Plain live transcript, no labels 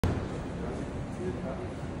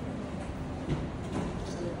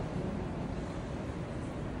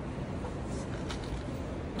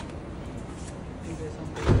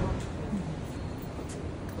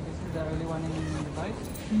one in the bike?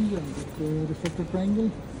 Yeah, the reflector triangle.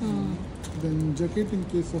 Then jacket in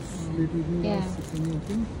case of late evening lights, if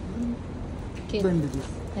anything. Okay. Bandages.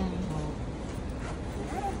 Yeah.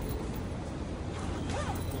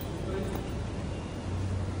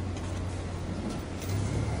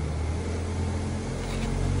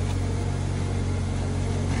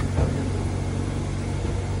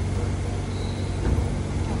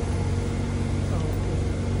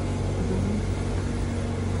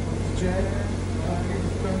 Jack,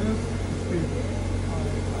 scanners,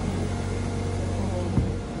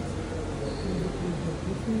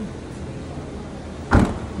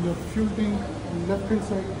 your fuel tank on left hand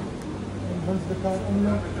side, and once the car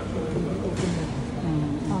unlocked, it will be open.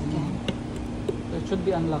 Okay. So it should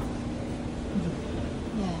be unlocked.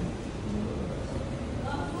 Yeah.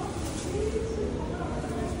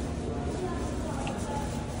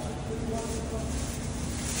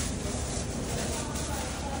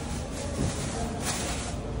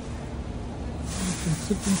 You can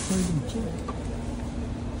sit inside and check.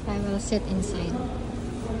 I will sit inside.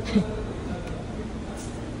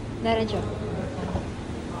 Diretso.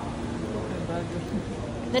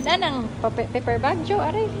 Dadaan ang paper bag, Joe.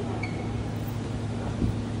 Aray.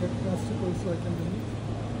 That plastic also I can remove.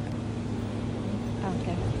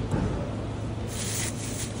 Okay.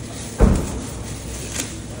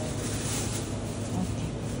 Okay.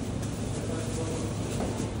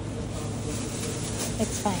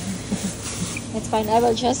 It's fine. It's fine. I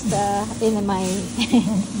will just in my.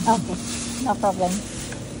 Okay. No problem.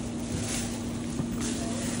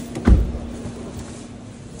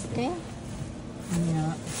 Okay.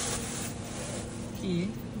 Yeah.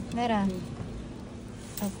 Key. Meron.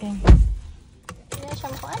 Okay. Yan siya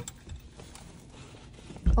mo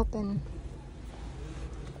open.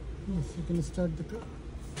 Yes, you can start the car.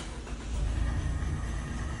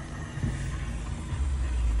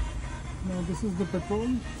 Now this is the petrol.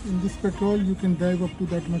 In this petrol you can drive up to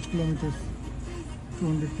that much kilometers.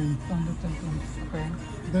 210. 210. Okay.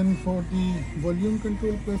 Then for the volume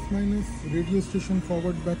control plus minus, radio station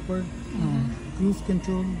forward backward, cruise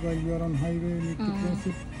control while you are on highway need to press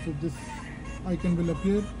it. So this icon will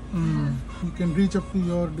appear. You can reach up to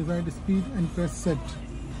your desired speed and press set.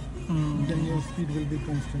 Then your speed will be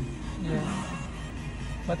constant. Yeah.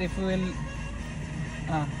 But if we will,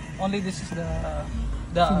 only this is the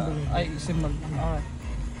symbol. Alright.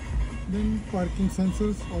 Then parking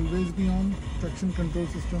sensors always be on. Traction control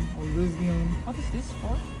system always be on. What is this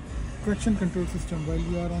for? Traction control system while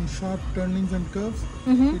you are on sharp turnings and curves,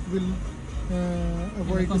 it will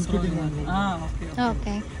avoid impeding on you. Okay.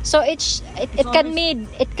 Okay. So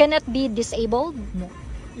it cannot be disabled. No,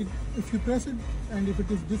 if you press it and if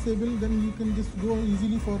it is disabled, then you can just go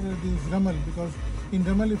easily for this Rummel, because in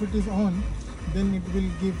Rummel if it is on, then it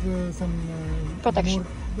will give some Protection.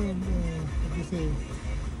 more, what do you say,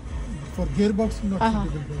 for gearbox not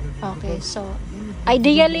suitable for that. Okay, Because so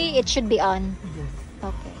ideally it should be on. yes,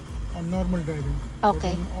 Okay. on normal driving.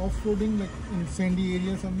 Okay. But in off-roading, like in sandy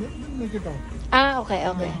area somewhere, then make it off. Okay.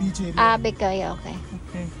 Like beach area. Because okay.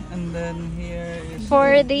 Okay. And then here is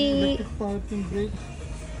For the Electric parking brake.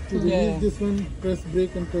 To release this one, press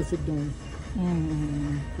brake and press it down.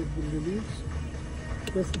 It will release.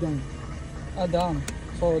 Press down. down.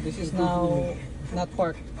 So this is now not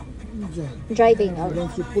parked. Yeah. driving.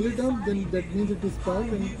 Once you pull it out, then that means it is parked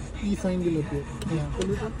and E sign will appear. Yeah.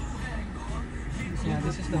 Pull it out. Yeah,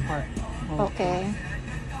 this is the park. Okay.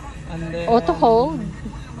 And then Auto hold.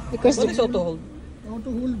 Because What is auto hold?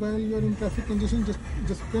 Auto hold while you are in traffic condition,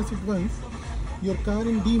 just press it once. Your car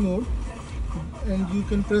in D mode, and you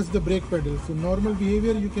can press the brake pedal. So normal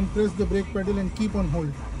behavior, you can press the brake pedal and keep on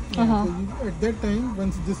hold. So at that time,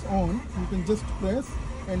 once this on, you can just press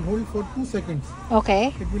and hold for 2 seconds.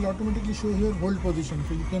 Okay. It will automatically show your hold position.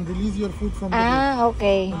 So you can release your foot from the brake.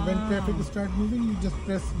 Okay. And when traffic start moving, you just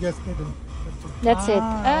press gas pedal. That's That's it.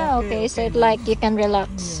 it. Okay. So it like you can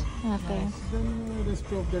relax. Okay. Then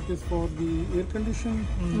rest of that is for the air condition.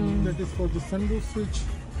 That is for the sunroof switch.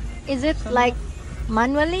 Is it like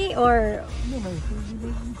manually or?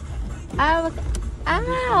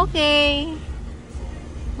 Okay.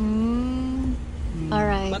 All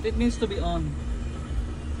right. But it needs to be on.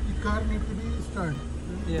 The car need to be started.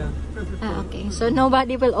 Yeah. Press it Okay. So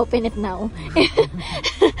nobody will open it now.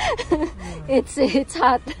 It's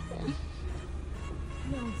hot.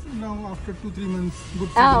 Now after 2-3 months, good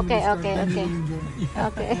Okay, season will start, okay, then you okay. will enjoy.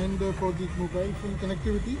 Okay. And for the mobile phone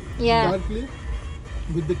connectivity, Yeah. dark play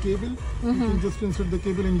with the cable, you can just insert the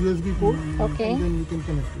cable in USB port, Okay. and then you can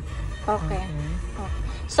connect it. Okay.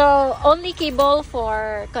 So only cable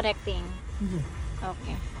for connecting. Yeah.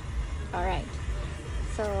 Okay. All right.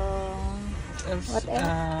 So Else, what else?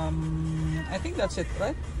 I think that's it,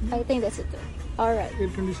 right? I think that's it. All right. Air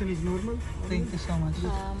condition is normal. Thank you so much.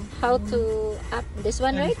 How to up this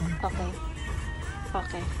one, Yeah, right? this one. Okay.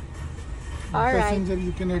 Okay. All right. Passenger,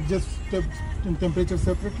 you can adjust temperature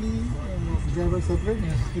separately, driver separate.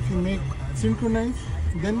 Yes. If you make synchronize,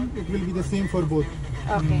 then it will be the same for both.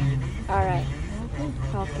 Okay. All right. Okay.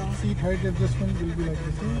 Okay. Seat height adjustment will be like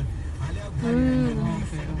the same.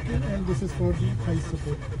 Okay. And this is for the high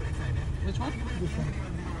support. Which one? This one.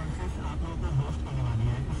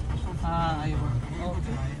 Ayun.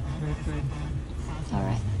 Okay. Great. All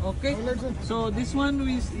right. Okay. Alright, sir. So this one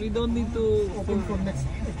we don't need to Open for next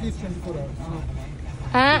at least 24 hours.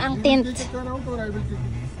 Ang You tint. will take the car out or I will take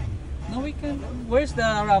it? No, we can. Where's the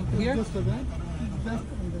ramp here? Just for that. Left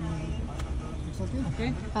and then it's okay. Okay.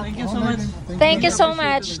 Thank you so Alright, much. then. Thank you so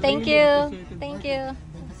Appreciate much. it. Thank Really you. appreciate it. Thank you.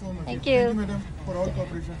 Thank you so much. Thank you. Thank you, madam, for all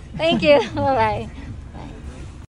cooperation. Thank you. Bye-bye.